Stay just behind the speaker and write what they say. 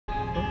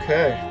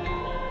Okay.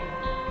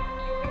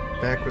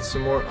 Back with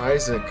some more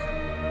Isaac.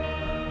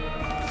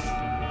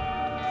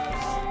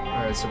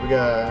 Alright, so we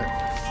got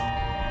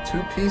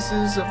 2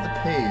 pieces of the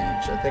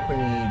page. I think we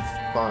need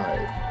 5.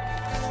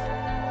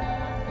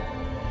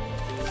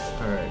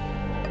 Alright,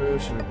 who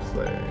should we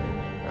play?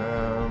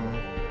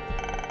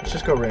 Let's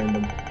just go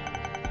random.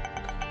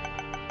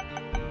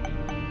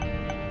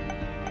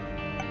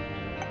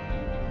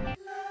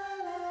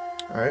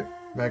 Alright,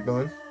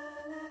 Magdalene.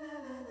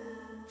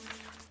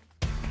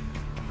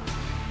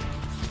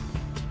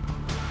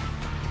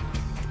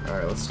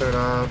 Alright, let's start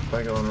off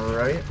by going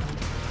right.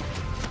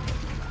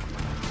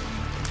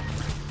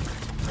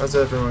 How's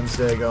everyone's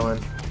day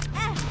going?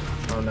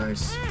 Oh,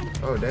 nice.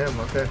 Oh, damn,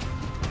 okay.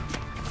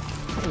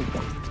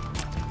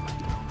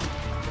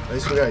 At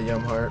least we got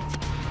Yumheart.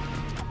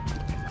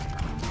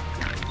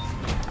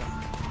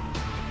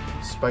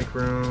 Spike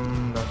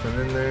room, nothing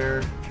in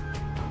there.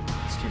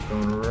 Let's keep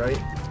going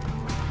right.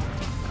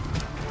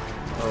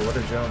 Oh, what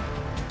a jump.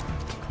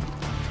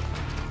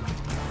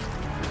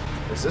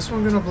 Is this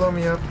one gonna blow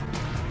me up?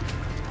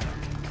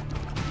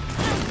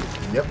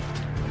 Yep.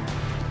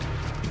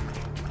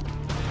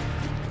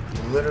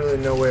 Literally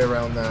no way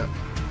around that.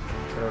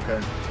 But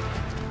okay.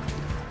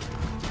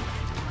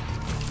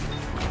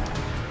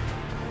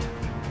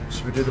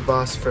 Should we do the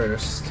boss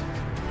first?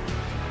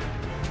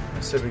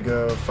 I said we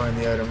go find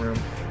the item room.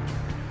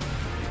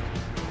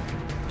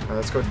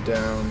 Let's go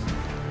down.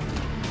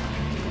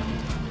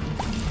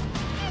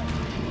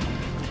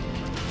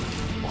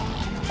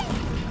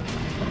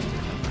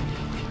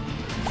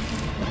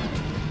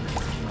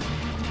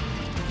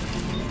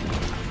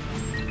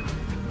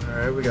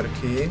 Alright, we got a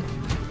key.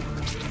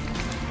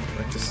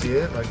 Like to see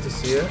it, like to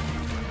see it.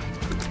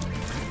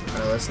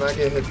 Alright, let's not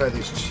get hit by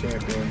these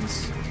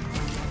champions.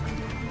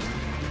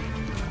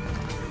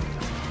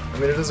 I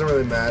mean, it doesn't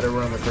really matter,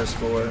 we're on the first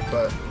floor,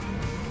 but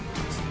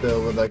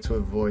still would like to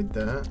avoid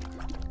that.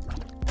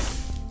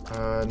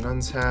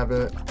 Nun's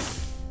Habit.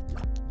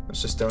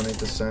 Let's just donate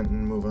the cent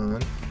and move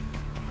on.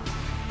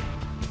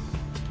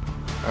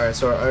 Alright,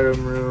 so our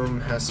item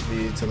room has to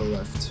be to the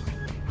left.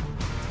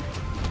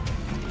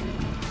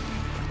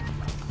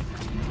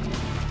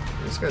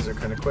 These guys are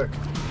kind of quick.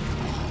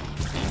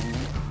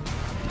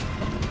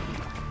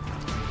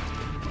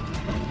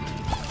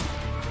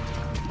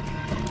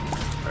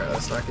 Alright,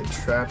 let's not get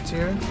trapped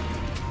here.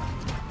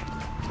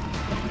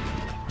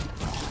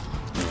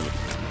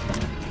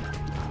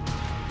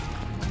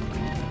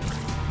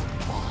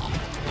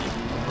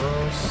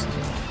 Almost.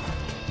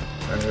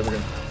 Alright, here we go.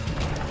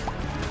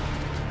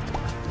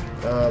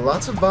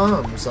 Lots of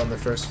bombs on the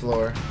first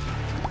floor.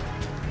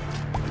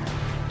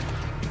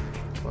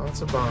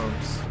 Lots of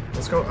bombs.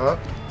 Let's go up.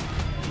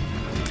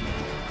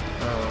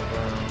 Oh,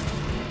 wow.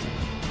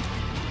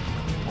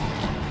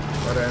 A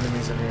lot of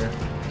enemies in here.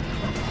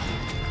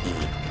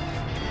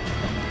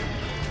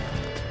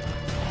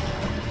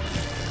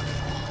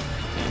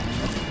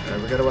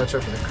 Alright, we gotta watch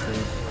out for the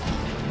creep.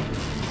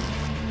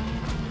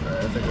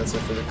 Alright, I think that's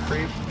it for the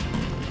creep.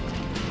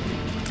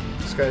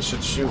 This guy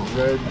should shoot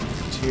red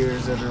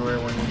tears everywhere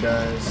when he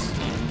dies.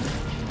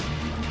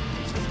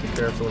 So let's be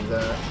careful of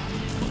that.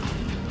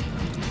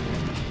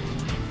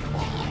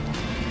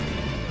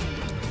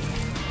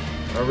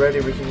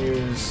 Already we can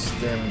use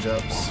damage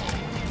ups.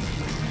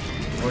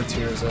 Or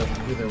tears up,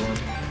 either one.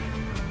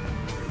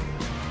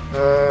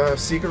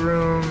 Secret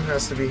room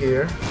has to be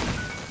here.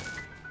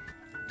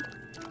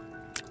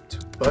 2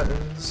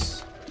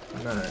 buttons.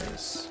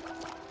 Nice.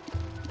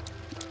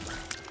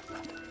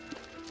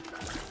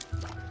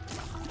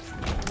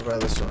 What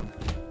about this one?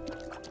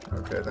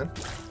 Okay then.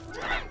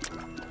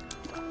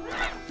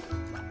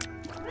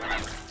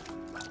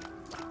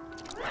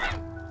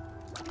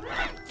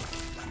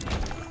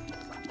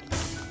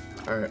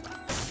 Alright.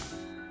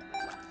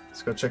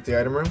 Let's go check the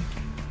item room.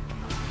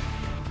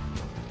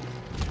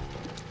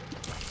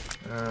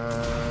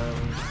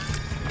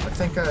 I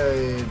think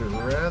I'd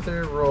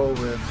rather roll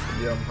with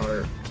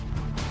Yumheart.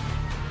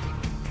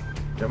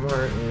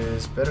 Yumheart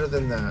is better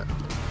than that.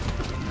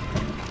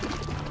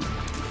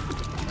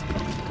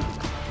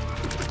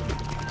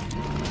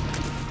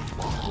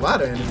 A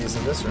lot of enemies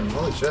in this room,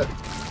 holy shit.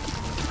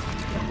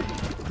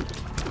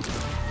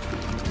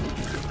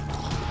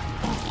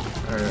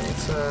 Alright,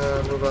 let's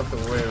move out the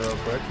way real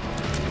quick.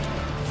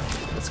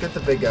 Let's get the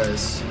big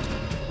guys.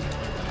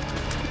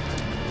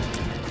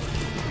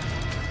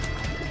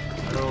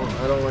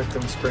 I don't like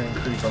them spraying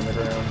creep on the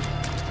ground.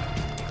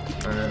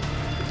 Alright.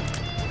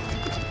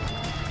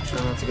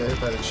 Try not to get hit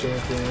by the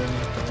champion.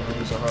 Don't want to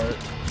lose a heart.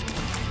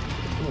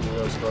 Ooh,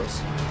 that was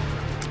close.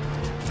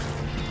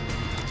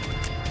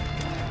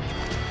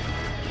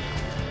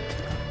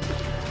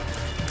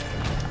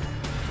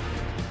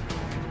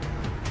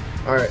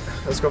 Alright,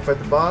 let's go fight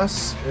the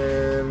boss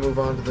and move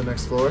on to the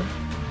next floor.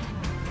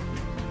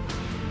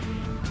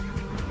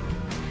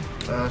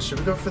 Should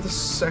we go for the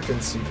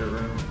second secret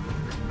room?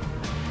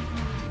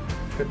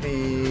 Could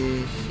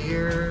be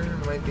here,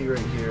 might be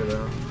right here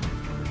though.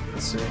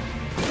 Let's see.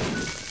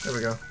 There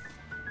we go.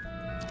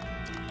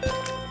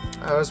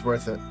 That was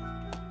worth it.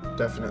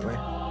 Definitely.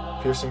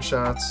 Piercing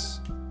shots.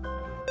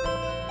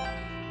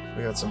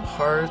 We got some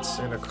hearts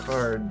and a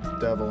card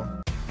devil.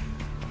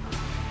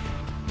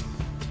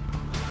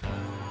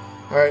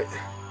 Alright.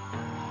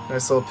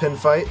 Nice little pin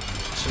fight.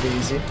 Should be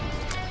easy.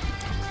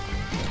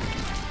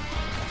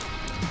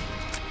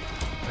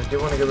 I do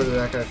want to get rid of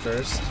that guy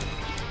first.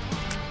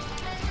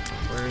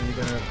 Where are you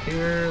gonna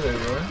appear? There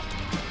you are.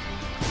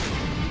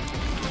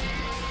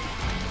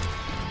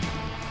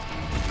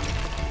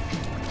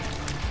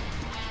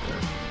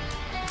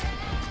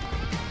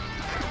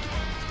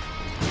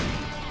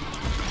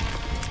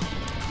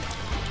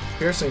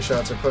 Piercing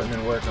shots are putting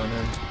in work on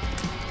him.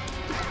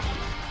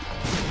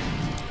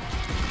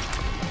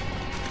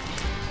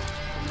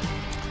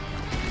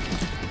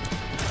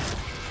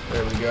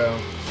 There we go.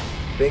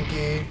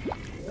 Binky.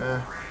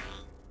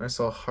 Nice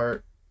little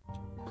heart.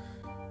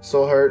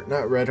 Soul heart,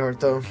 not red heart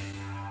though.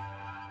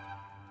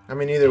 I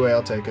mean, either way,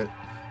 I'll take it.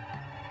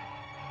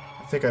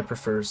 I think I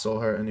prefer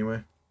soul heart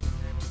anyway.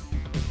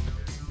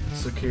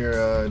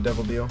 Secure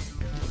devil deal.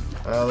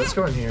 Let's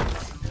go in here.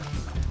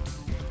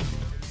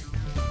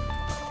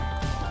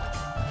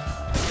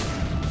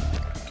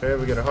 Okay,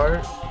 we get a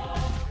heart.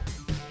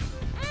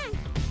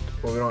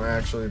 Well, we don't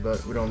actually,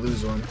 but we don't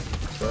lose one,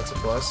 so that's a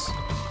plus.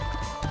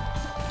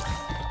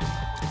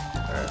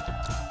 Alright.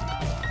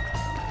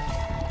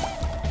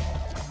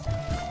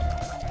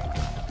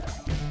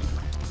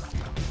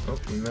 Oh,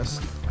 we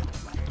missed.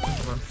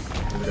 Come on.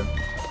 Here we go.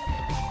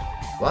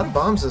 A lot of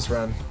bombs this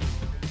run.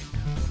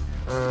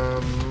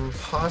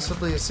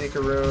 Possibly a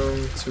secret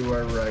room to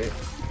our right.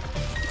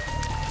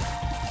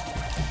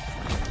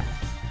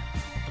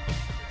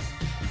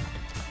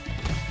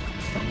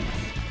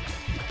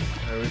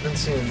 We've been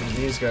seeing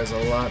these guys a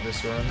lot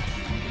this run.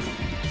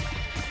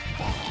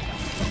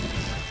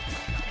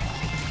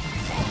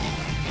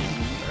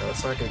 Alright,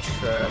 let's not get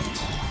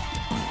trapped.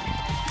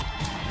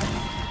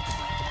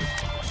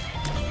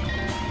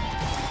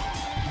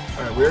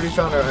 Alright, we already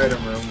found our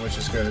item room, which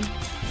is good.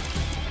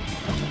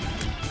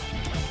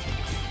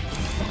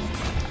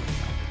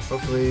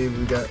 Hopefully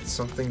we got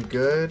something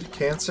good.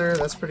 Cancer,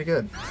 that's pretty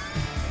good.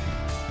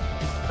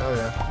 Oh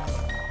yeah.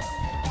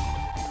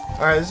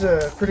 Alright, this is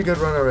a pretty good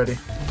run already.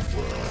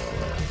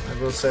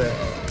 I will say.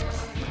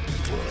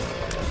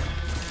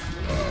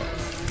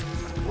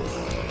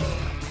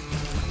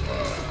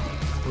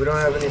 We don't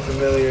have any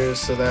familiars,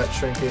 so that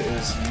trinket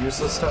is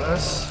useless to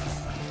us.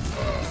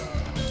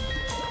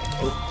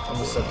 Oh,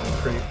 almost stepped in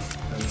creep.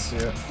 I didn't see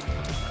it.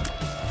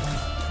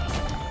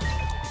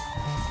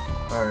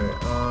 Alright,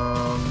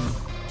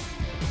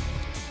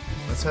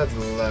 let's head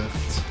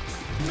left.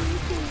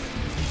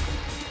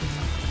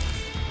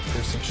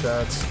 Piercing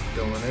shots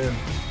going in.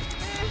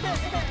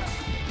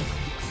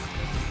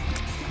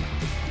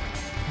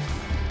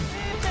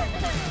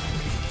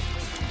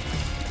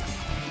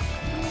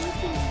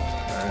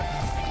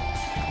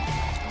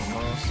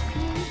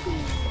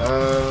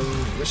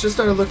 We should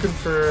start looking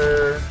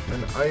for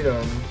an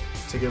item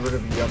to get rid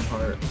of Yum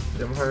Heart.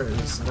 Yum Heart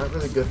is not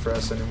really good for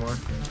us anymore,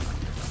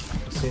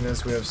 seeing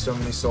as we have so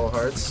many soul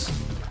hearts.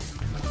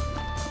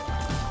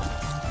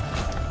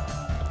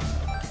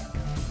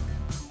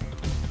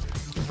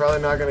 I'm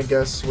probably not going to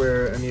guess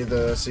where any of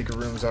the secret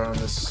rooms are on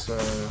this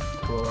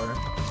floor.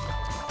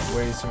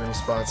 Way too many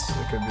spots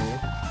it could be.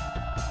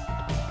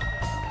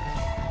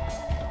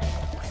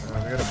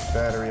 We got a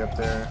battery up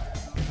there.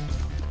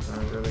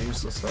 Really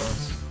useless to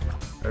us.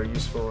 Or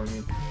useful, I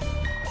mean.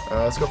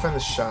 Let's go find the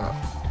shop.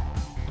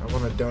 I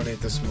want to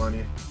donate this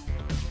money.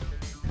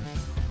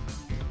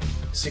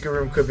 Secret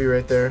room could be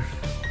right there.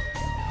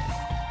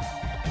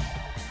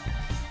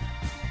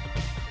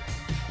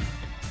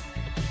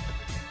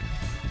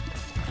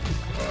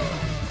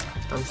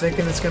 I'm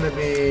thinking it's going to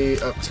be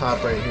up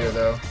top right here,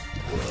 though.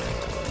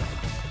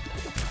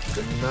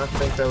 Did not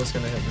think that was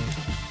going to hit me.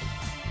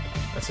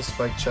 That's a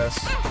spike chest.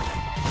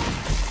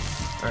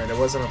 Alright, it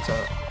wasn't up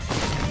top.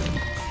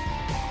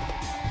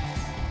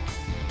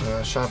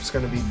 Shop's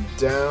gonna be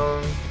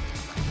down.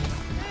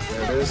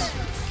 There it is.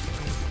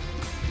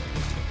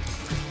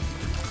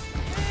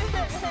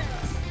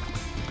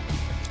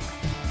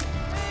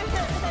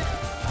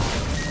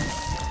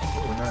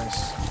 Oh, nice.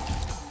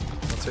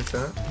 I'll take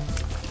that.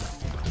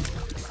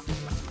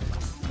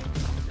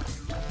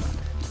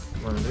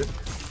 Come on, dude.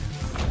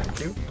 Thank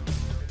you.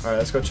 Alright,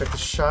 let's go check the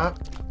shop.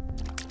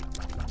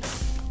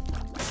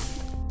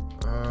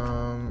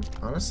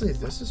 Honestly,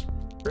 this is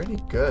pretty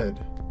good.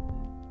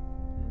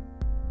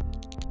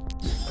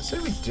 I say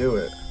we do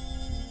it.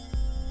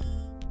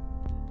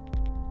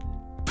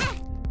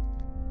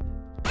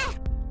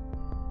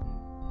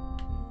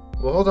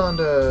 We'll hold on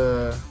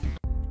to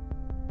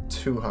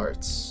 2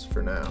 hearts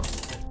for now.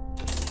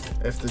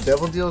 If the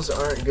devil deals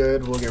aren't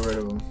good, we'll get rid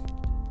of them.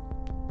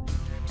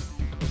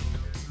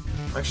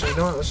 Actually, you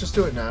know what? Let's just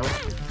do it now.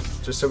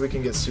 Just so we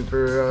can get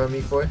super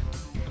Meat Boy.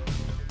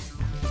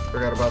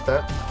 Forgot about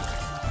that.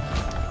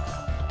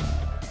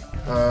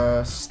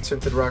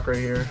 Tinted rock right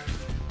here.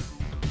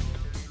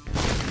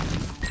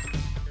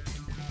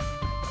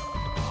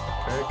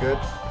 Okay, good.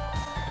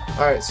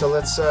 Alright, so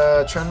let's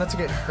try not to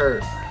get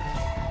hurt.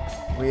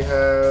 We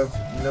have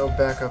no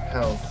backup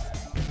health.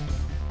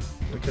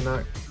 We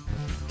cannot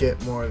get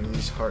more of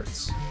these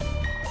hearts.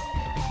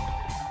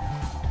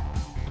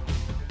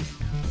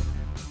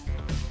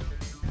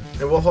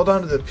 And we'll hold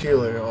on to the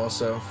peeler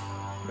also.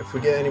 If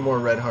we get any more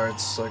red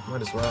hearts, like,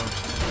 might as well.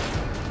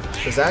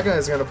 Because that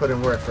guy's gonna put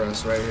in work for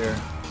us right here.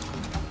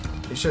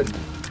 He should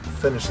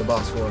finish the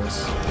boss for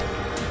us.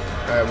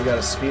 Alright, we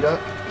gotta speed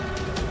up.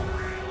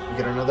 We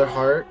get another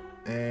heart.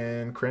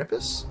 And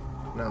Krampus?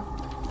 No.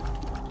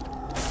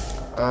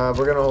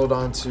 We're gonna hold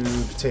on to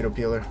potato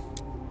peeler.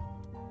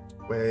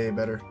 Way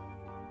better.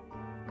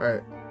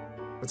 Alright,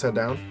 let's head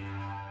down.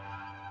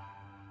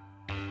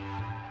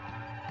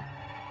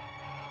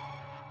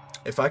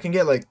 If I can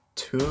get like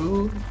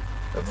 2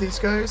 of these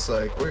guys,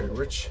 like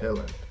we're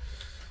chilling.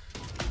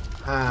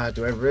 Ah,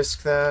 do I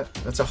risk that?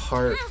 That's a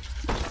heart.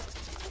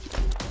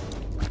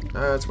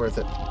 Ah, it's worth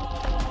it.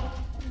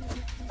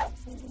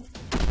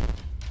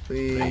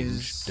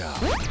 Please.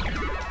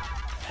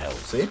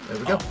 See? There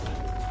we go.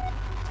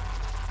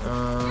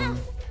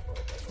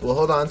 We'll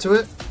hold on to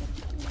it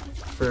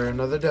for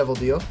another devil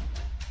deal.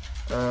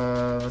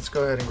 Let's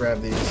go ahead and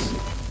grab these.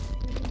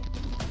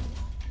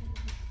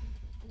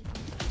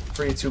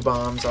 Free 2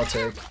 bombs, I'll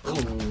take.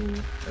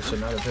 Ooh, I should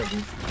not have hit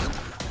him.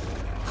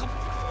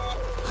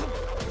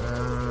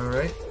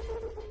 Alright.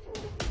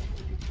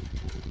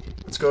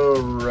 Let's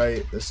go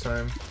right this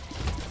time.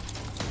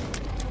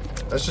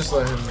 Let's just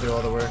let him do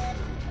all the work.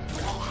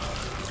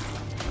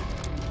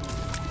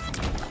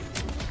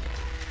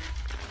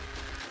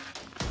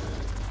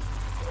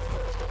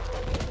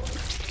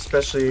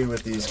 Especially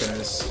with these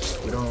guys.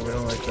 We don't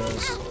like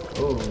those.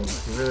 Oh,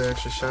 he really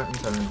actually shot in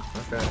time.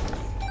 Okay.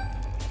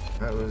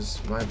 That was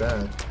my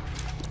bad.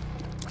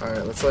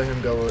 Alright, let's let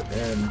him go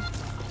in.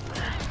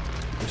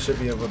 We should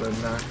be able to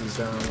knock these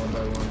down one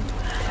by one.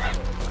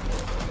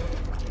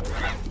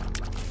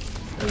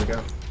 There we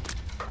go.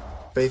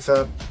 Faith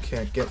up.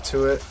 Can't get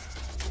to it.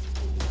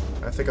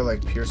 I think I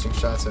like piercing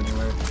shots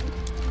anyway.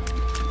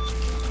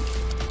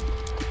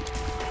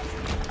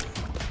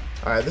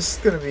 Alright, this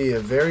is going to be a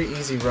very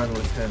easy run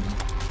with him.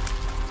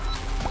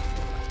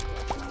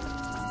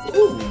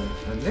 Ooh,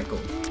 a nickel.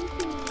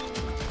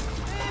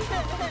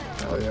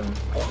 Oh yeah.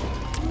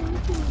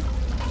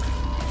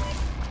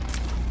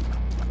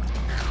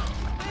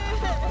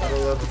 Gotta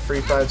love a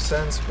free 5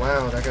 cents.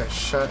 Wow, that got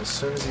shot as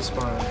soon as he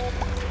spawned.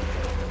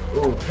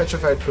 Ooh,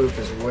 petrified poop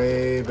is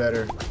way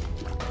better.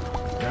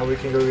 Now we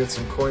can go get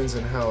some coins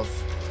and health.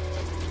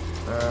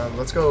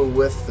 Let's go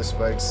with the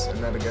spikes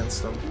and not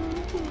against them.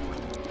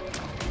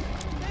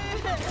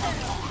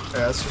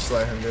 Yeah, let's just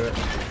let him do it.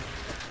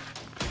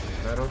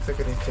 I don't think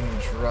anything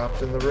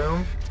dropped in the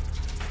room.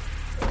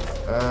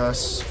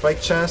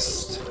 Spike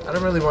chest. I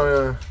don't really want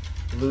to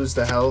lose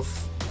the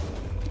health.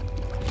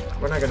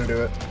 We're not gonna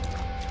do it.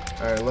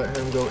 Alright, let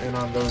him go in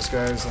on those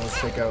guys and let's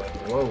take out...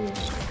 Whoa,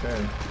 okay.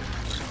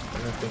 I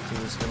didn't think he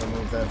was gonna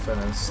move that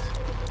fast.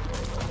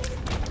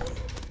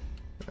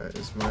 That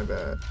is my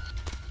bad.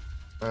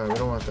 We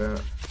don't want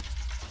that.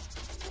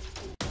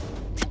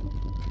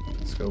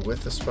 Let's go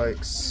with the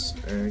spikes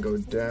and go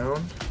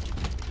down.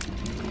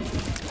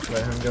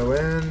 Let him go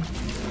in.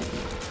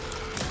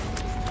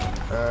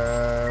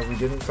 We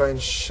didn't find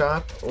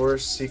shop or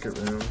secret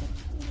room.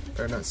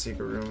 Or not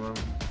secret room,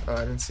 oh,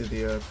 I didn't see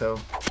the pill.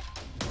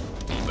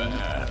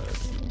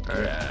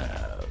 Alright.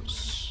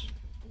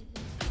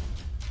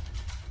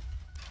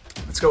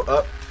 Let's go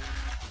up.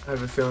 I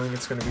have a feeling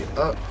it's gonna be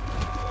up.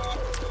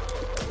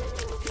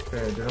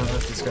 Okay, do not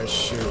let these guys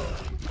shoot.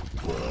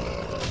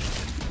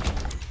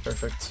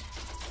 Perfect.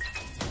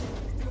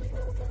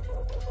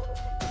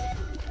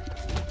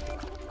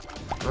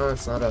 Oh,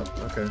 it's not up.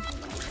 Okay.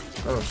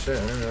 Oh shit,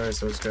 I didn't realize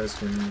those guys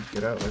can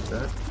get out like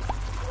that.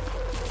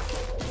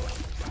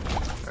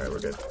 Alright, we're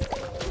good.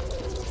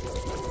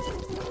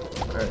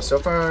 Alright, so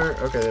far...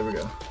 Okay, there we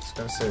go. I was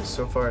gonna say,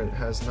 so far it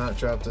has not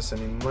dropped us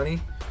any money.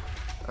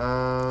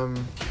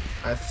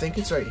 I think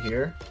it's right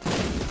here.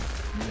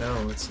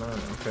 No, it's not.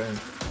 Okay.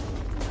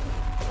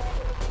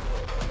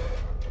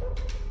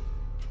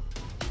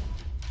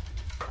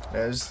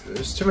 Yeah,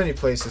 there's too many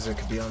places it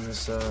could be on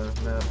this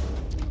map.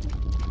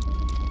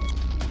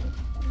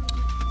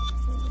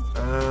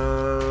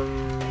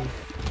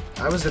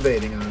 I was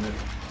debating on it.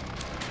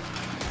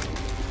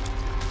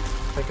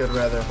 I think I'd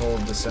rather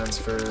hold the sense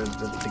for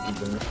the piggy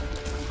bank.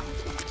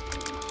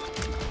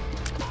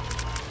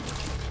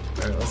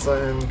 Alright, let's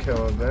let him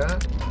kill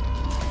that.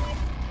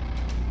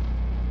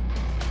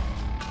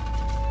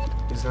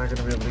 He's not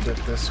gonna be able to get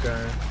this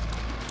guy.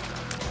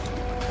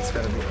 It's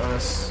gotta be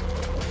us.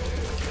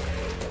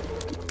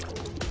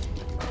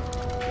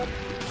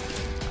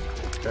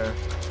 Okay.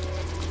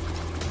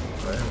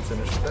 Let him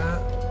finish that.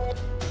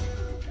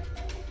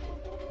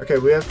 Okay,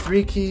 we have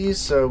 3 keys,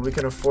 so we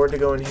can afford to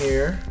go in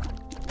here.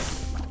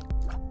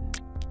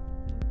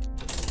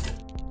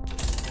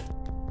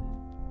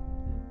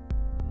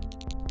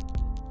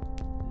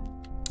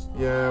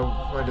 Yeah,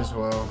 might as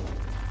well.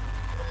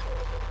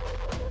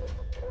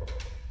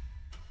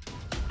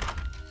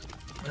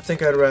 I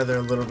think I'd rather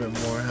a little bit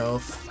more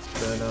health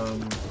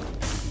than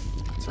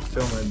to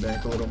fill my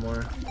bank a little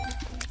more.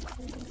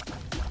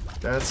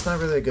 That's not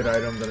really a good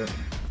item, but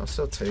I'll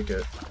still take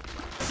it.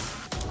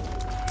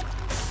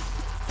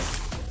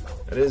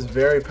 It is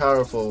very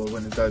powerful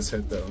when it does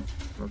hit, though.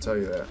 I'll tell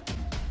you that.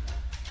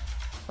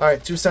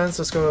 Alright, 2 cents.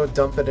 Let's go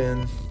dump it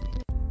in.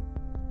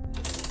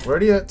 We're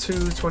already at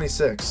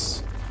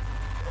 226.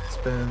 It's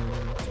been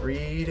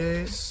 3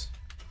 days.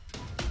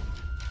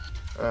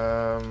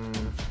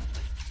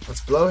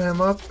 Let's blow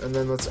him up, and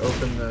then let's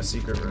open the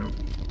secret room.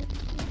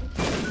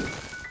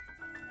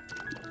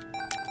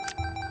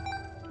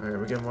 Alright,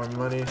 we get more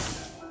money.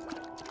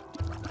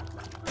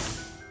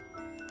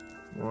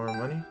 More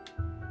money?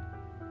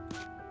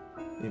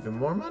 Even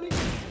more money?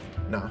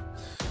 Nah.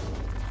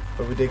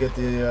 But we did get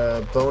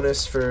the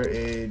bonus for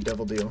a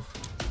double deal.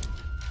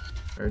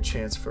 Or a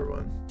chance for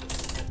one.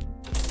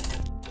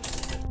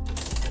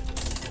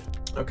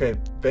 Okay,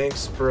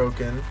 bank's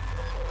broken.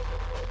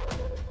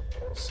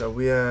 So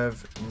we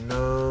have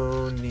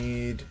no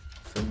need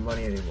for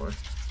money anymore.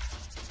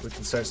 We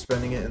can start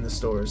spending it in the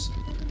stores.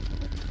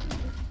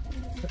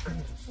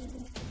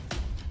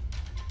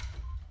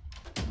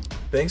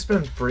 Bank's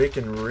been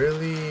breaking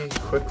really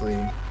quickly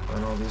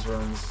on all these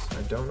runs.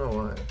 I don't know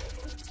why.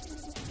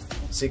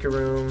 Secret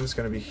room's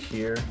gonna be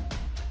here.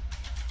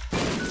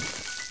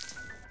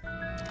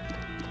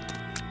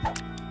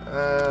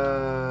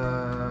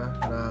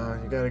 No,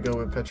 you gotta go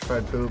with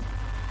petrified poop.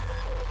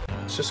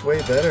 It's just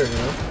way better, you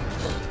know?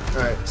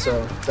 Alright,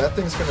 so that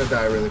thing's gonna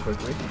die really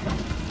quickly.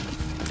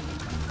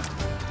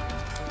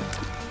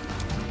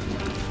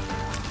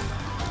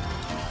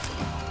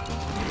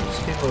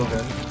 Just keep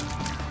moving.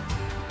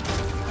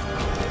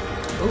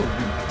 Ooh, we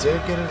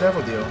did get a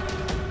devil deal.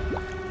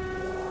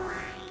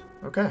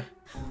 Okay.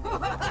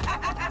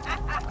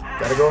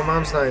 Gotta go with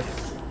mom's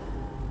knife.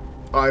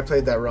 Oh, I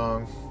played that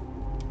wrong.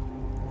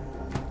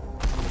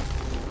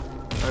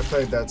 I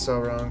played that so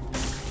wrong.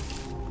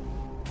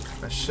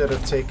 I should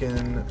have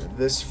taken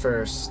this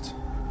first.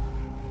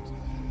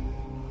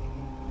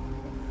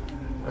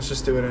 Let's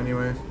just do it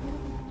anyway.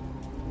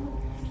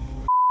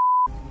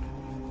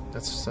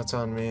 That's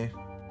on me.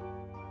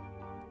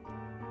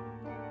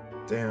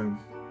 Damn.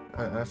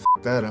 I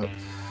f***ed that up.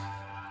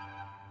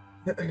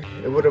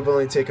 It would have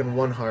only taken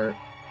 1 heart.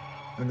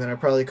 And then I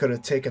probably could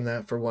have taken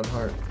that for 1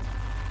 heart.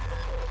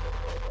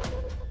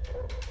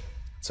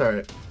 It's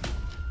alright.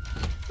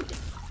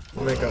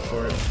 We'll make up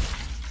for it.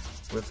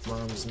 With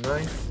mom's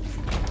knife.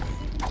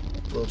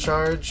 Little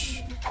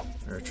charge.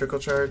 Or a trickle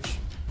charge.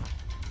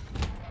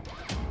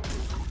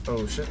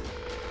 Oh shit.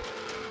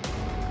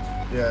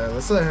 Yeah,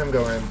 let's let him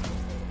go in.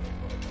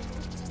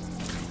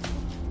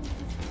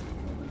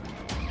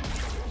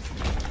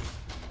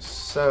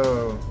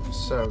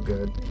 So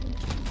good.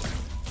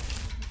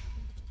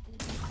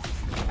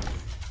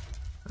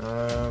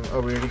 Oh,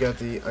 we already got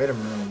the item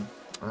room.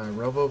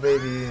 Robo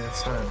baby,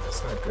 that's not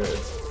good.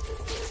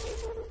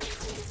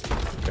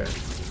 Okay.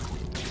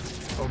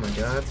 Oh my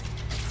god.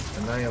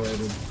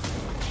 Annihilated.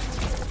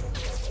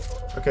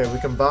 Okay, we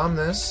can bomb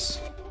this.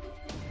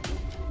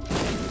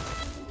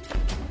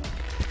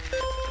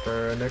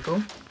 For a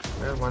nickel.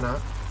 Yeah, why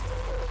not?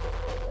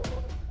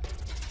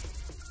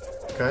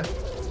 Okay.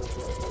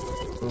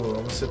 Ooh,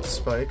 almost hit the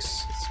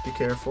spikes. Let's be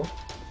careful.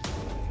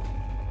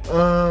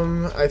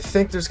 I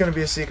think there's gonna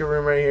be a secret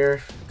room right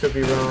here. Could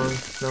be wrong.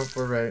 Nope,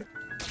 we're right.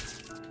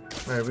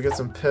 Alright, we got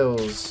some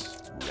pills.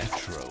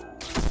 Retro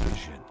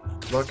vision.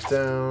 Luck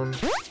down.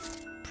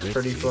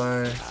 Pretty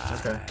fly.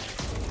 Okay.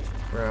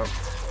 We're out.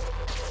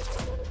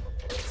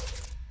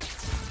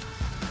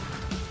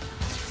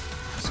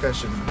 This guy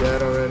should be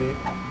dead already.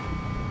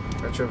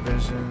 Retro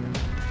vision.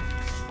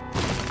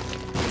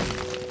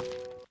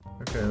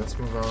 Okay, let's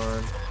move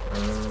on.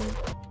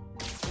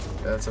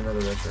 That's another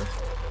retro.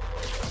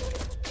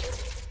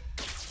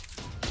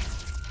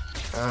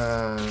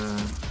 I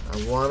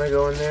want to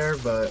go in there,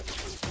 but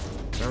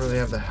I don't really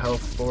have the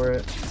health for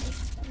it.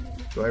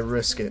 Do I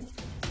risk it?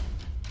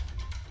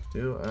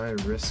 Do I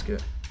risk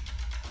it?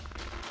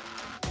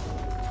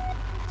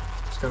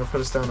 It's gonna put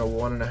us down to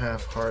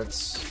 1.5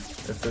 hearts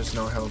if there's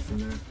no health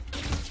in there.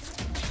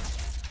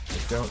 I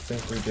don't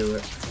think we do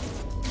it.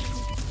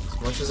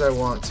 As much as I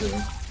want to.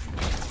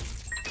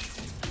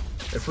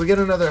 If we get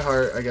another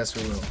heart, I guess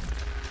we will.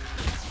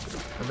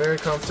 I'm very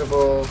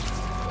comfortable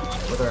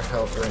with our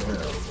health right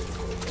now.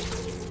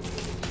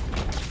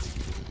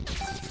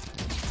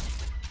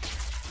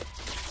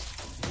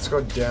 Let's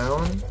go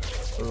down.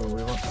 Ooh,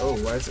 we want. Oh,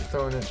 why is it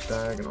throwing it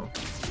diagonal?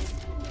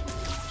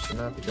 Should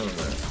not be doing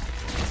that.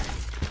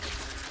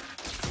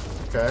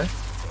 Okay.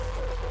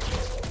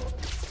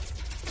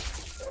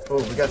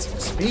 Oh, we got some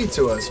speed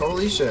to us.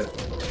 Holy shit.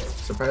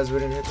 Surprised we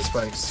didn't hit the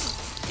spikes.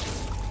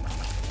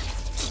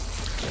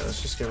 Yeah,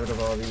 let's just get rid of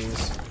all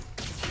these.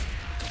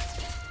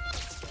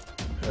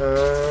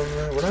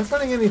 We're not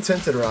finding any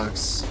tinted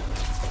rocks. I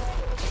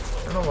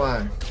don't know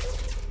why.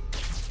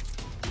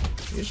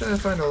 Usually I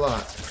find a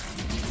lot.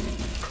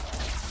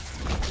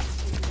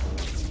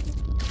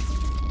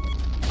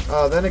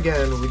 Oh, then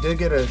again, we did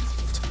get a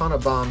ton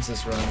of bombs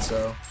this run,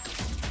 so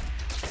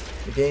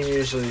the game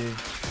usually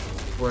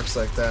works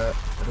like that.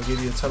 It'll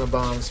give you a ton of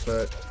bombs,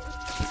 but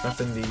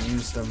nothing to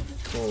use them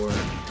for.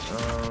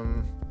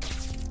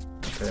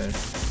 Okay.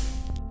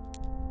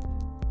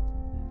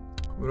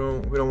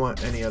 We don't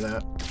want any of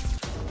that.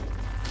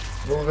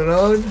 Moving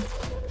on.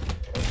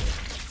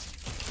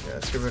 Yeah,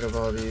 let's get rid of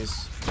all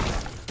these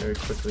very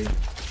quickly.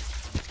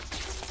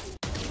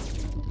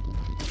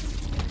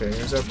 Okay,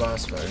 here's our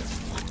boss fight.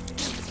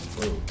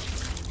 Whoa.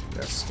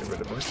 Yes, get rid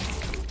of this.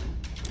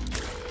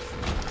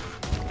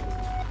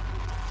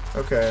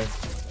 Okay.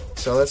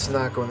 So let's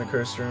not go in the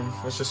cursed room.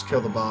 Let's just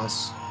kill the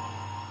boss.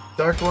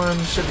 Dark one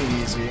should be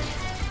easy.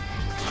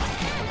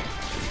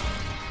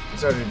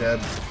 He's already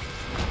dead.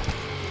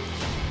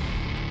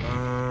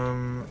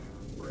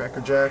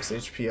 Cracker Jacks,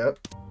 HP up.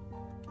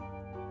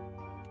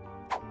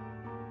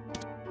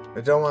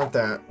 I don't want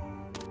that.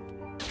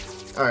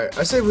 Alright,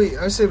 I say we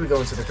go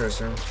into the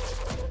curse room.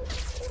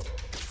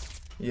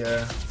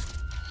 Yeah.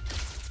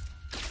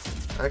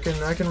 I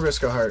can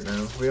risk a heart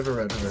now. We have a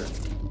red heart.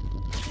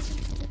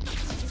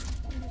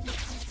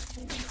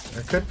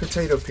 I could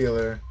potato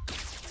peeler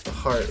a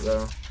heart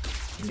though.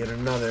 And get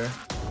another.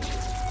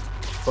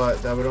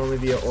 But that would only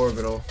be an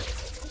orbital.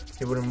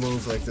 He wouldn't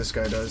move like this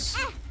guy does.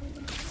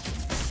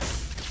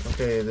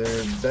 Okay,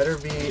 there better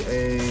be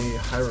a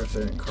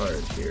Hierophant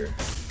card here.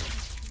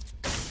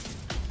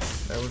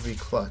 That would be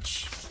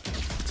clutch.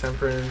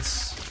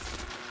 Temperance.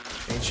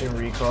 Ancient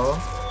Recall.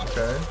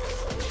 Okay.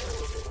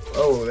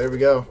 Oh, there we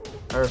go.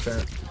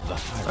 Hierophant.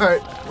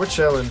 Alright, we're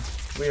chilling.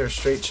 We are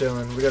straight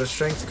chilling. We got a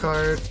strength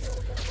card.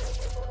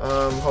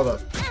 Hold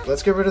up.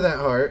 Let's get rid of that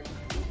heart.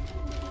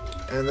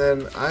 And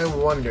then I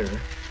wonder.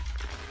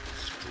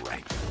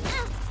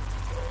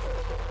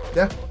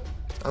 Yeah,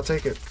 I'll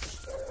take it.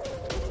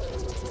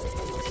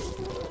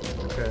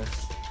 Okay.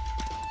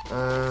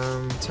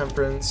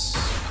 Temperance.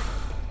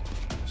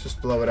 Let's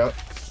just blow it up.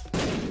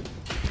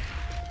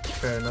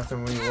 Okay,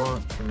 nothing we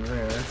want from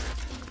there.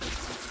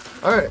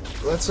 Alright,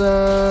 let's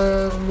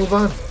move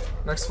on.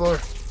 Next floor.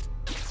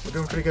 We're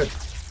doing pretty good.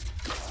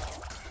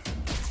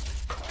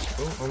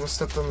 Oh, almost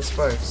stepped on the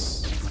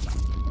spikes.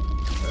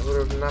 That would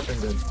have not been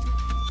good.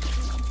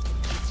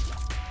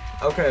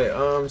 Okay,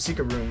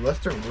 secret room,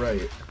 left or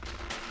right?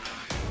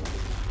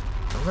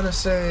 I'm gonna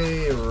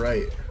say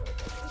right.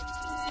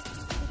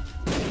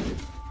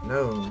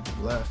 No,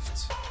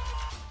 left.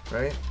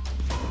 Right?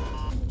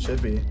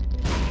 Should be.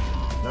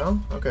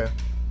 No? Okay.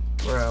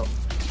 We're out.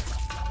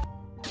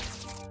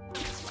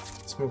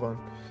 Let's move on.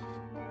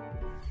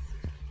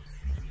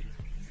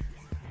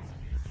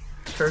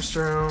 Cursed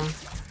room.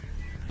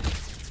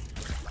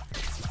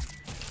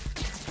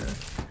 Okay.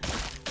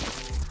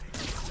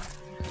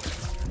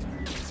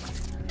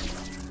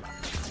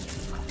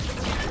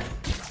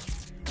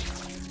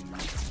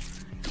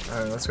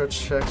 Alright, let's go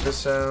check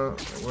this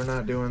out. We're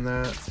not doing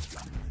that.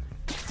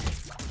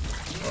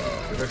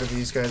 Get rid of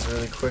these guys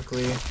really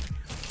quickly.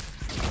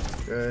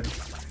 Good.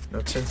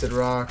 No tinted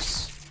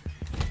rocks.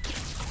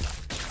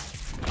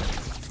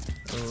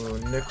 Ooh,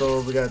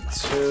 nickel. We got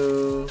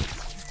 2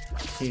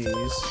 keys.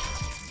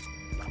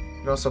 We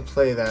can also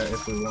play that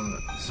if we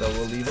want. So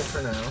we'll leave it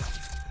for now.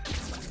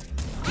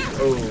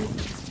 Oh.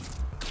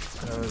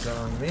 That was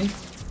on me.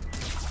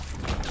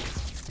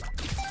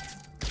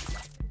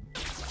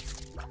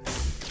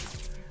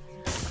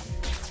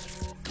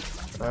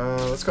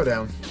 Let's go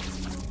down.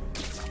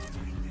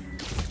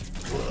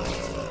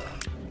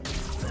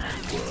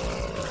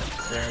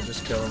 Yeah,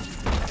 just kill him.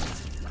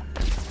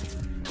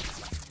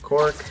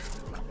 Cork.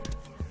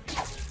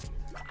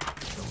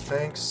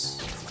 Thanks.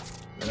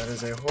 That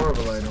is a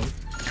horrible item.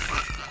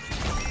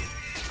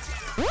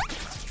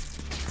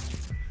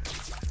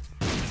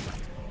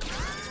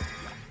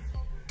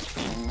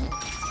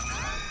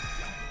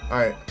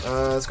 Alright,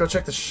 let's go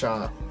check the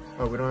shop.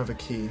 Oh, we don't have a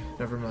key.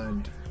 Never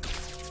mind.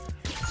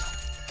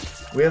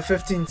 We have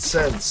 15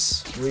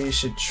 cents. We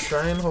should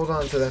try and hold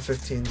on to that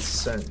 15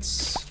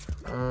 cents.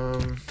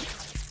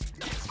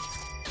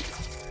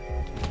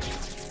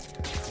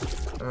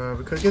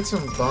 We could get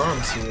some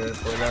bombs here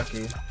if we're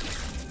lucky.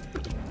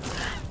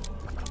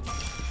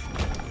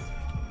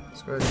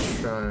 Let's go ahead and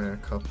try a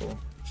couple.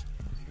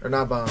 Or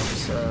not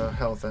bombs,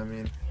 health, I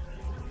mean.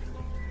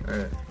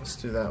 Alright, let's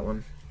do that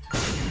one.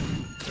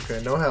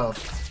 Okay, no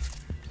health.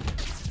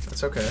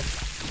 That's okay.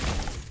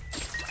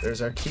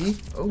 There's our key.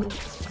 Oh, we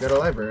got a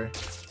library.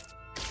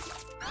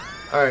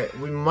 Alright,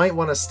 we might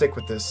want to stick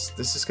with this.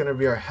 This is going to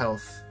be our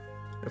health.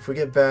 If we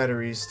get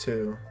batteries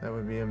too, that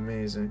would be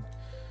amazing.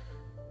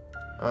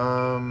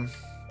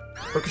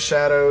 Book of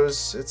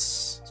Shadows.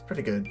 It's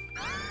pretty good.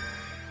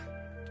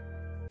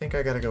 I think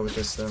I gotta go with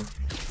this though.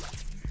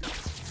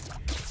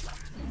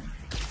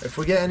 If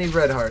we get any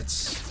red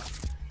hearts,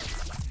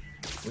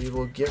 we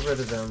will get rid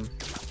of them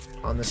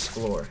on this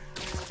floor.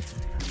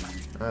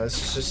 This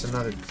is just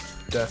another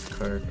death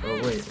card.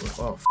 Oh wait,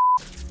 oh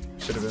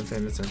should have been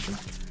paying attention.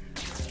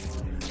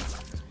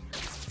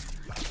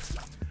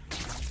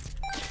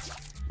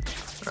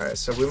 Alright,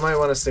 so we might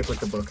want to stick with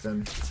the book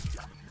then.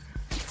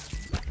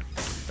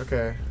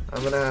 Okay,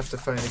 I'm gonna have to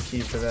find a key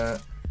for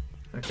that.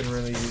 I can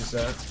really use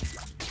that.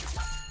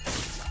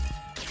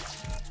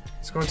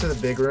 Let's go into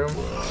the big room.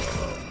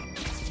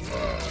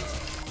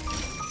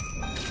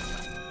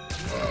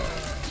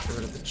 Get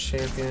rid of the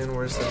champion.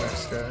 Where's the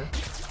next guy?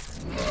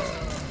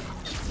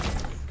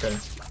 Okay.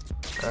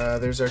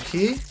 There's our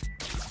key.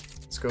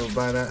 Let's go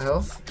buy that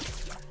health.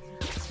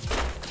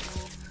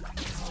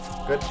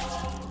 Good.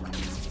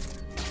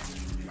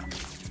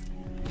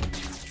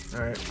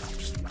 Alright,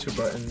 just 2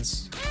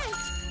 buttons.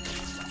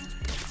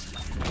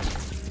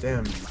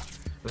 Damn.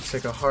 Let's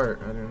take a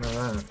heart. I didn't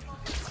know that.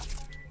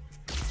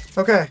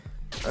 Okay.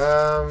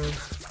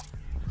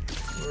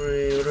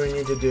 What do we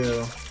need to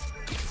do?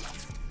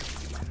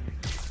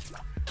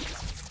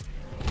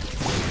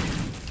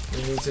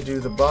 We need to do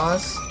the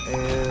boss,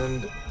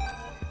 and we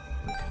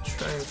can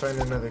try and find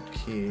another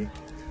key.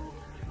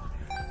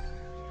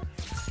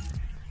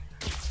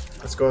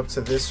 Let's go up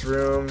to this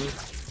room.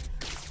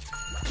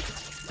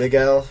 Big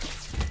L.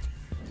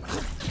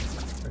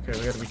 Okay,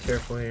 we gotta be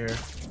careful here.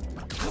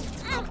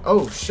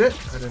 Oh shit!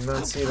 I did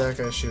not see that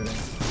guy shooting.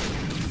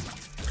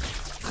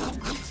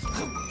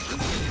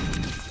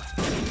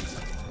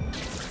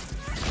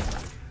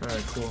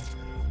 Alright, cool.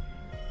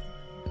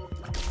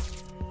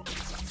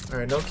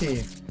 Alright, no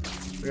key.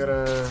 We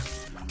gotta...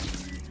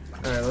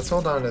 Alright, let's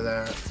hold on to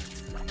that.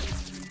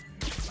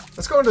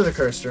 Let's go into the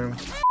cursed room.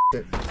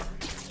 It.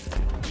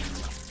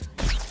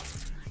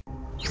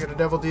 We got a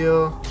devil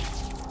deal.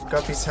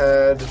 Guppy's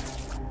head.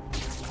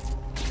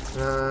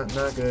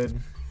 Not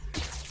good.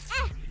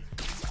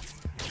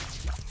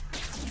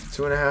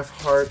 2.5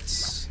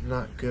 hearts.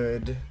 Not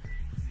good.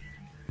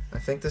 I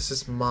think this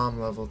is mom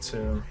level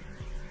 2.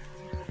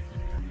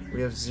 We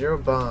have 0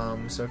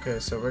 bombs. Okay,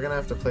 so we're gonna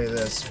have to play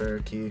this for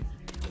a key.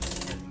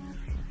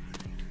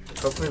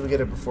 Hopefully we get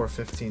it before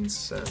 15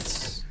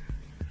 cents.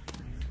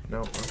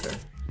 Nope, okay.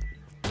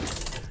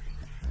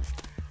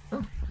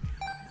 Oh.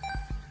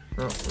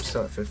 No, we're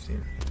still at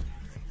 15.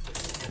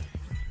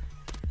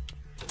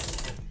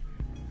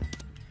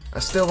 I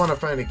still want to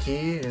find a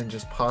key and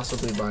just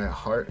possibly buy a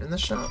heart in the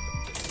shop.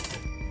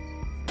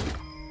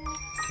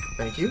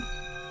 Thank you.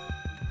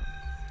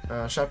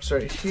 Shop's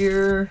right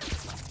here.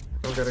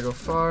 Don't gotta go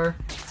far.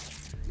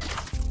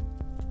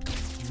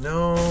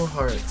 No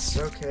hearts.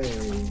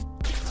 Okay.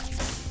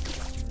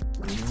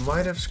 We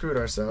might have screwed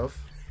ourselves.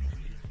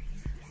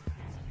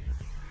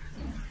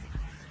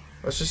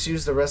 Let's just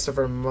use the rest of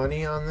our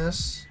money on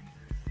this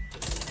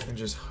and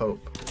just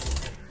hope.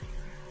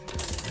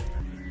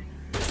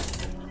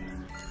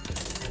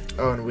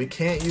 Oh, and we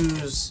can't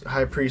use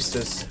High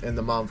Priestess in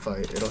the mom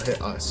fight. It'll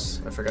hit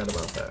us. I forgot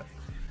about that.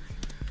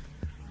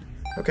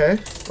 Okay,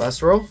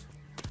 last roll.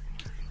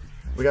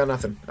 We got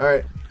nothing.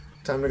 Alright,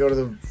 time to go to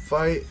the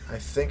fight. I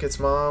think it's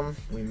mom.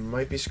 We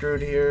might be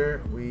screwed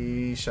here.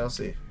 We shall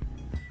see.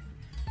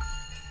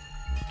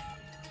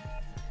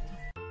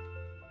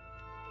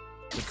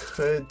 We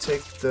could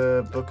take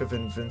the Book of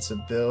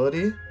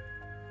Invincibility,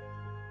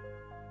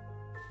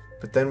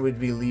 but then we'd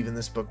be leaving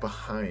this book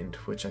behind,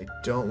 which I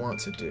don't want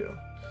to do.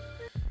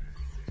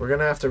 We're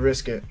gonna have to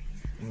risk it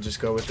and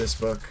just go with this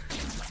book.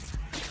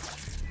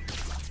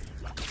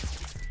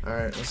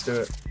 Alright, let's do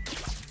it.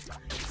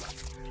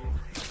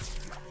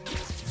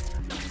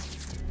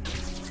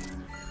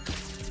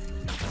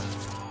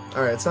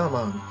 Alright, it's not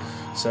mom.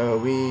 So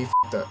we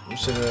f***ed up. We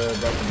should have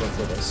brought the book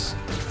with us.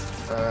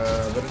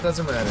 But it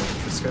doesn't matter.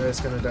 This guy is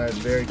gonna die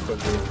very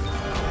quickly.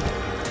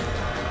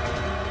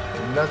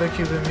 Another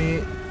Cuban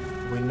meat.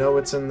 We know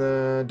it's in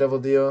the devil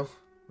deal.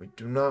 We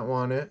do not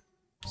want it.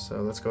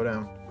 So let's go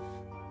down.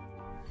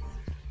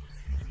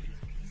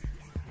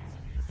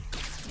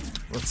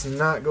 Let's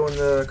not go in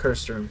the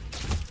cursed room.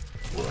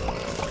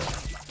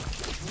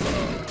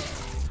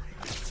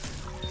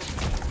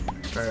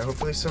 Alright,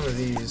 hopefully some of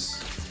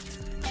these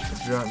will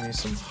drop me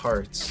some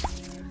hearts.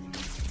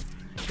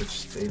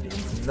 Which they do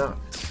not.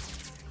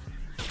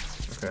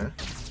 Okay.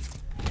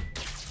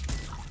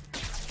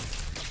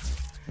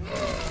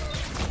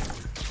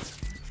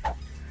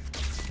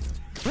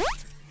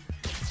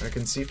 I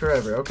can see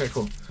forever. Okay,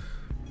 cool.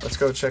 Let's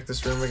go check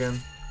this room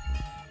again.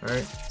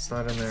 Alright, it's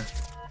not in there.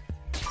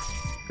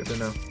 Good to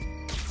know.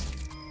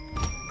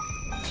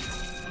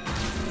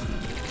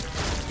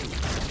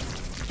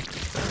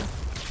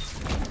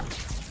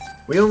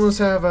 We almost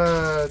have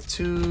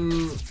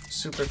 2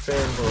 super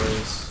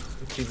fanboys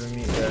who keep the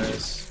meat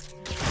guys.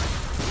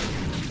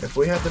 If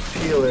we had the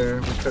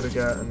peeler, we could have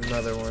got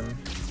another one.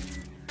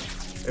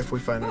 If we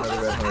find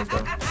another red heart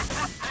though.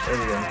 There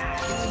we go.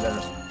 Give me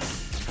that.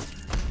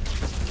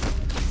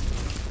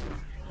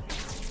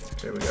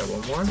 Okay, we got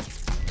one more.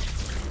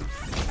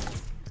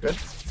 Good.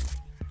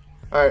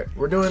 Alright,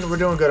 we're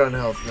doing good on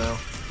health now.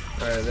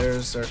 Alright,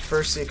 there's our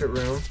first secret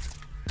room.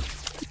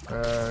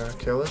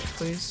 Kill it,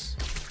 please.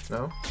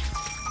 No?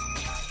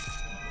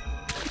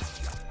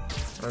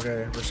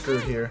 Okay, we're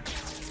screwed here.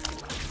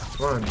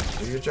 Come on,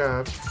 do your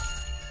job.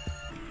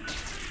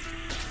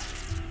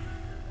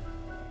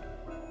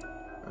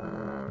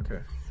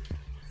 Okay.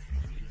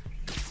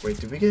 Wait,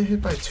 did we get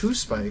hit by 2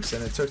 spikes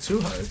and it took 2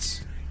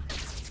 hearts?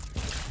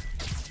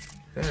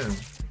 Damn,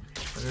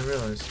 I didn't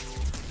realize.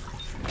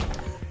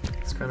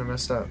 It's kind of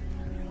messed up.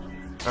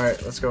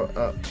 Alright, let's go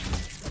up.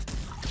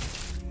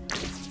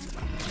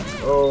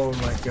 Oh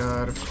my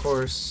god, of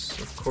course,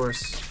 of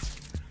course.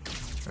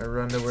 I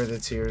run to where the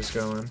tier is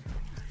going.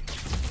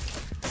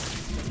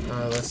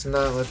 Let's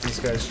not let these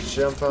guys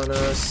jump on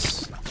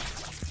us.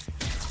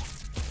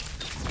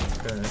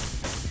 Okay.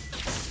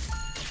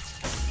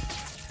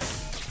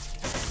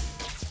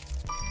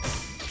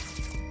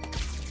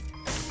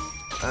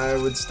 I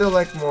would still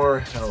like more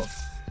health.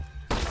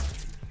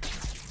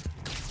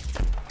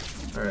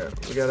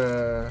 Alright, we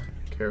gotta...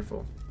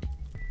 Careful.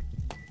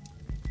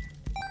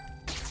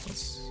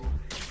 Let's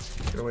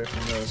get away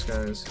from those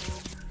guys.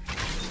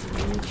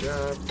 Good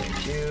job,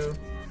 thank you.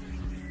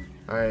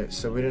 Alright,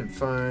 so we didn't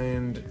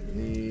find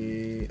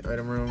the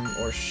item room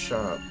or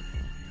shop.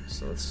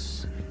 So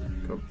let's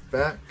go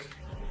back.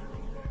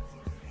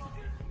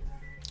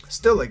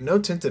 Still, like, no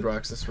tinted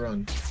rocks this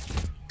run.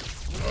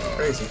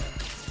 Crazy.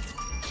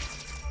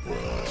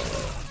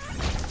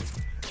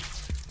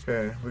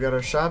 Okay, we got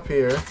our shop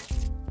here.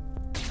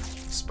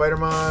 Spider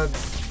mod.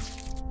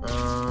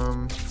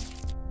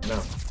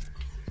 No.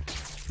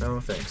 No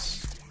thanks.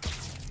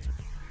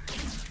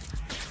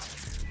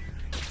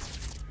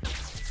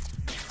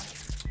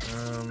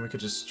 We could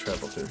just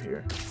travel through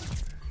here.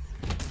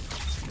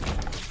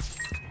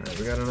 Alright,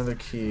 we got another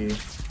key.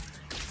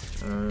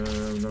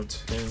 No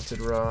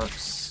tinted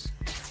rocks.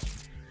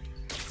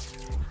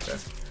 Okay.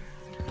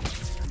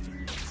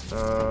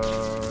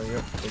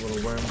 Yep, the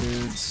little worm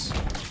dudes.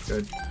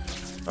 Good.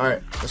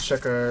 Alright, let's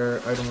check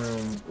our item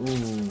room.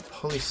 Ooh,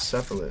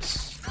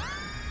 polycephalus.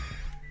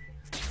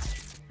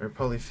 Or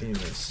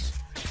polyphemus.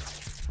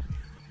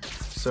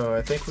 So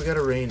I think we got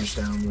a range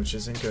down, which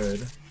isn't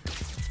good.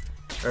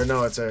 Or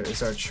no, it's our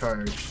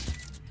charge.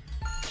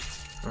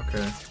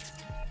 Okay.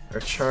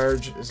 Our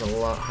charge is a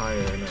lot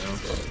higher now.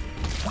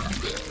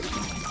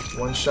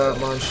 One shot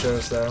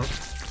monstros though.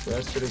 So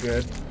that's pretty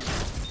good.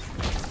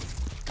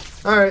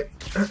 Alright.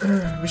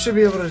 We should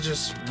be able to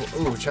just...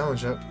 Ooh,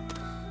 challenge up.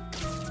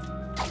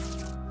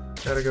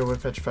 Gotta go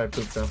with petrified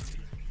poop though.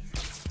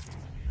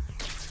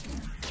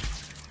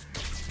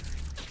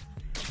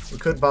 We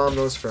could bomb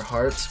those for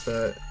hearts,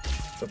 but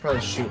they'll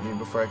probably shoot me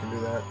before I can do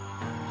that.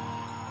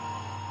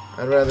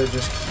 I'd rather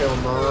just kill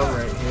Mom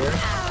right here.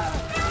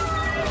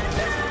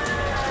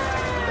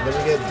 And then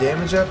we get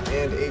damage up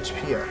and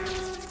HP up.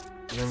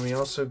 And then we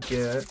also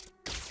get...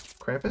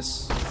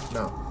 Krampus?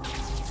 No.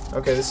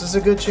 Okay, this is a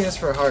good chance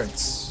for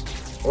hearts.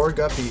 Or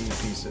guppy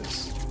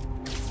pieces.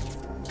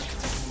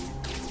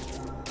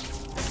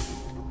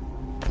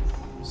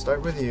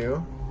 Start with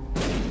you.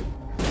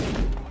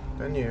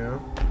 Then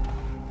you.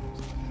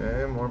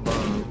 Okay, more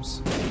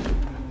bombs.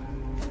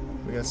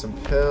 We got some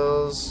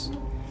pills.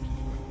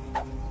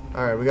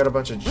 Alright, we got a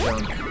bunch of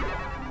junk.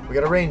 We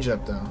got a range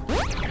up though.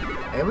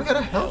 And we got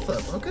a health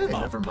up. Okay,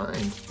 never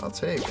mind. I'll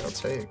take. Let's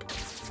head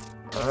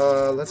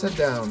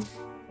down.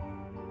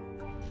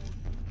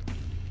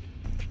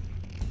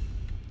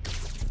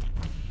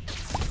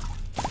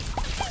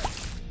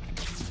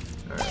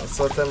 Alright, let's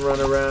let them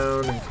run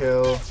around and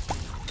kill.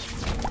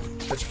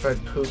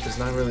 Petrified poop is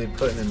not really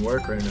putting in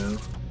work right now.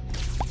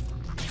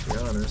 To be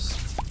honest.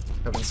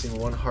 Haven't seen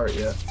one heart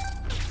yet.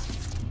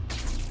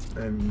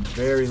 And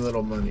very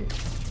little money.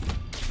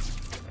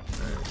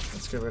 Alright,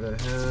 let's get rid of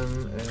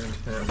him and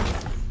him.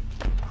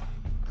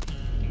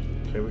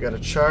 Okay, we got a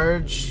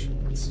charge.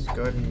 Let's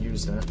go ahead and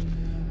use that.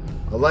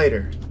 A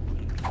lighter.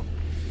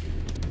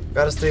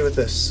 Gotta stay with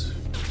this.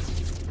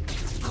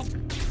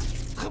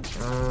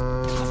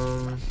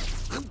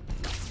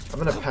 I'm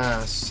gonna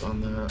pass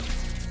on that.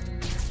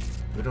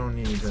 We don't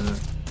need that.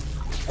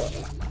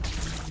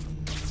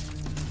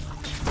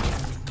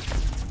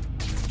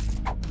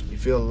 You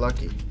feel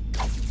lucky.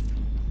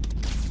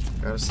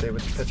 Gotta stay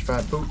with the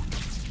petrified poop.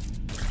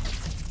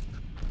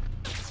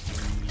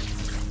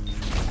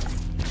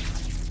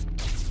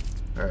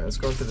 Alright, let's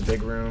go into the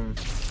big room.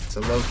 It's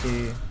a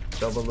Loki,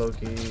 double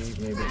Loki,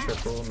 maybe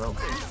triple. Nope.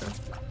 Okay.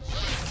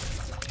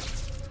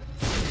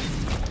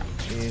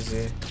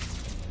 Easy.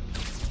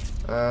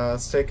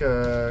 Let's take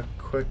a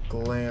quick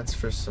glance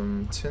for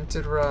some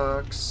tinted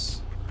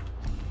rocks.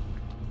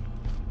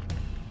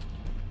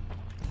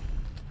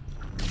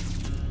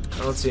 I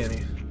don't see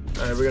any.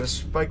 Alright, we got a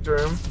spiked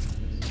room.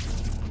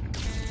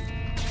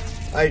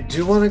 I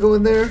do want to go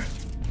in there,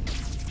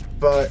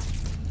 but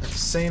at the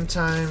same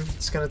time,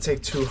 it's going to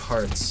take 2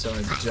 hearts, so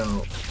I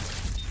don't.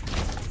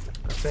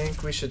 I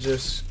think we should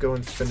just go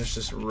and finish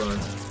this run.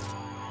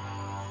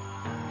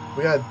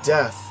 We got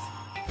death.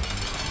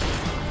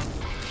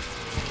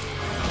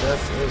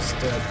 Death is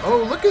dead.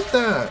 Oh, look at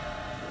that!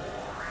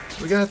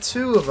 We got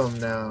 2 of them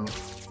now.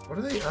 What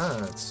are the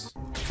odds?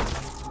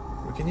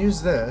 We can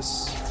use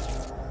this.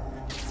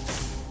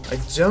 I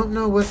don't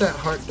know what that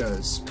heart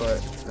does, but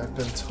I've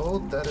been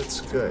told that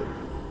it's good.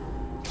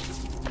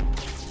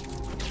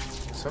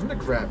 So I'm gonna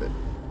grab it.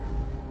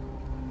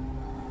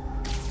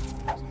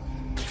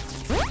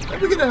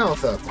 And we get a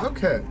health up.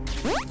 Okay.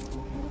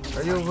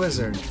 Are you a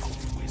wizard?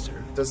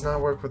 Does not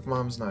work with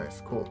Mom's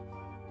knife. Cool.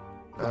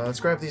 Let's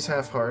grab these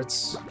half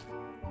hearts.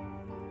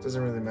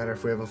 Doesn't really matter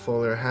if we have a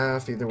full or a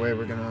half. Either way,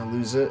 we're gonna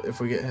lose it if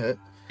we get hit.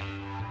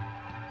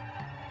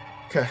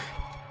 Okay.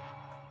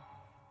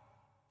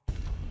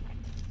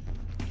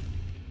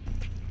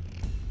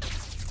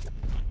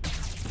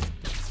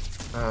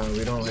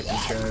 We don't like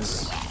these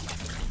guys.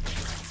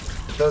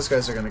 But those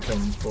guys are gonna kill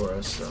them for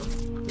us, so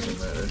it doesn't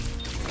matter.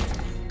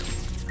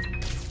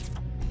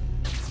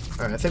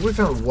 Alright, I think we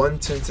found one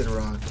tinted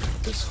rock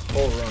this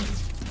whole run,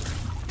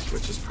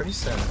 which is pretty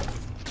sad.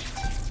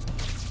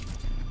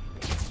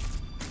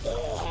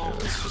 Okay,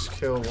 let's just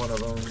kill one of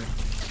them.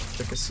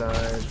 Pick a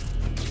side.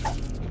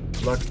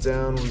 Luck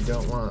down, we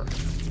don't want.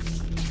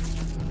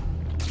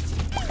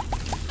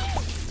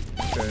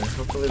 Okay,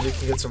 hopefully we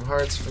can get some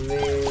hearts from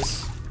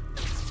these.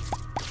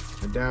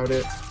 I doubt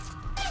it.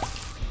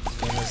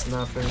 This game is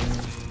nothing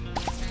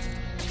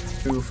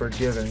too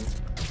forgiving.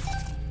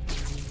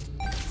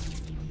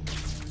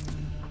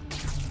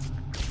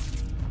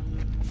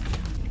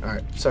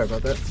 Alright, sorry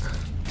about that.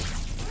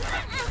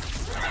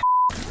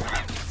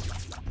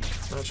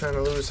 Not trying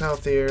to lose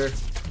health here.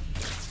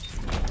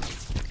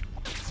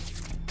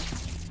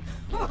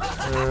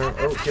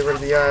 Oh, get rid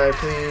of the eye,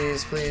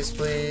 please, please,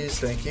 please.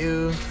 Thank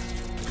you.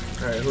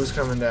 Alright, who's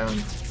coming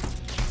down?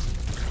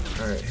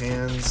 Alright,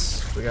 hands.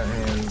 We got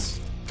hands.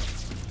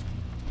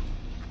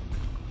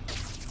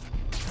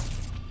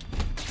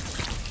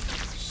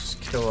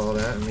 Just kill all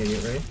that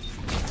immediately.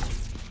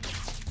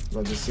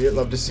 Love to see it,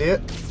 love to see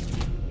it.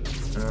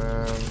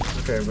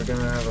 Okay, we're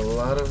gonna have a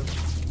lot of...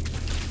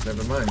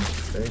 Never mind.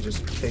 They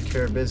just take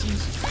care of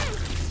business.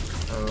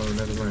 Oh,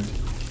 never mind.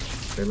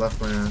 They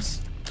left my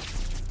ass.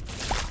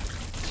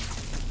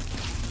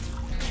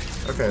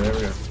 Okay, there we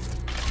go.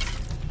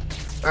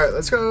 Alright,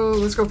 let's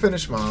go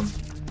finish Mom.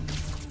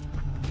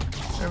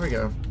 There we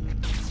go.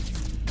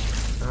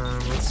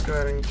 Let's go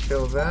ahead and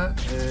kill that,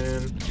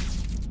 and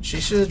she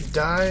should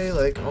die,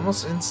 like,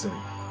 almost instant.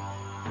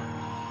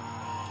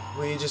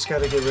 We just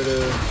gotta get rid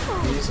of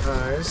these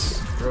eyes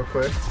real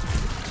quick.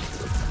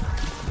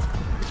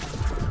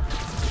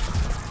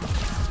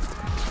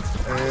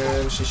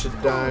 And she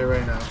should die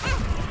right now.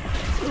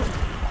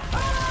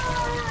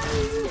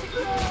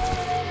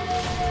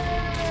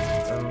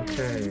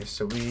 Okay,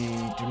 so we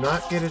do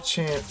not get a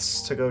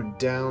chance to go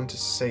down to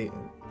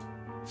Satan.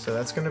 So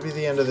that's going to be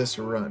the end of this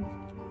run.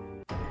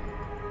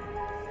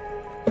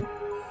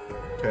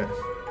 Okay.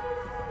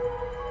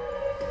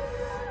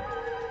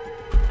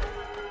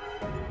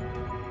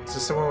 Is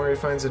this the one where he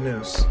finds a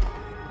noose?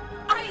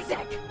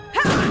 Isaac!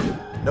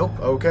 Nope,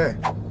 okay.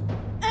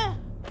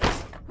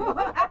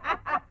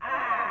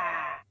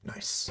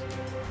 Nice.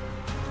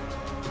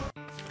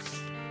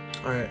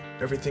 Alright,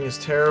 everything is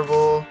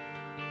terrible.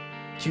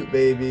 Cute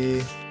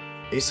baby.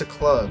 Ace of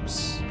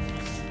clubs.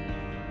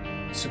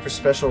 Super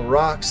special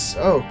rocks.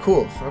 Oh,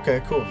 cool.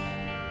 Okay, cool.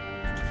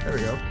 There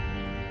we go.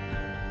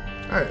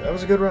 Alright, that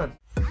was a good run.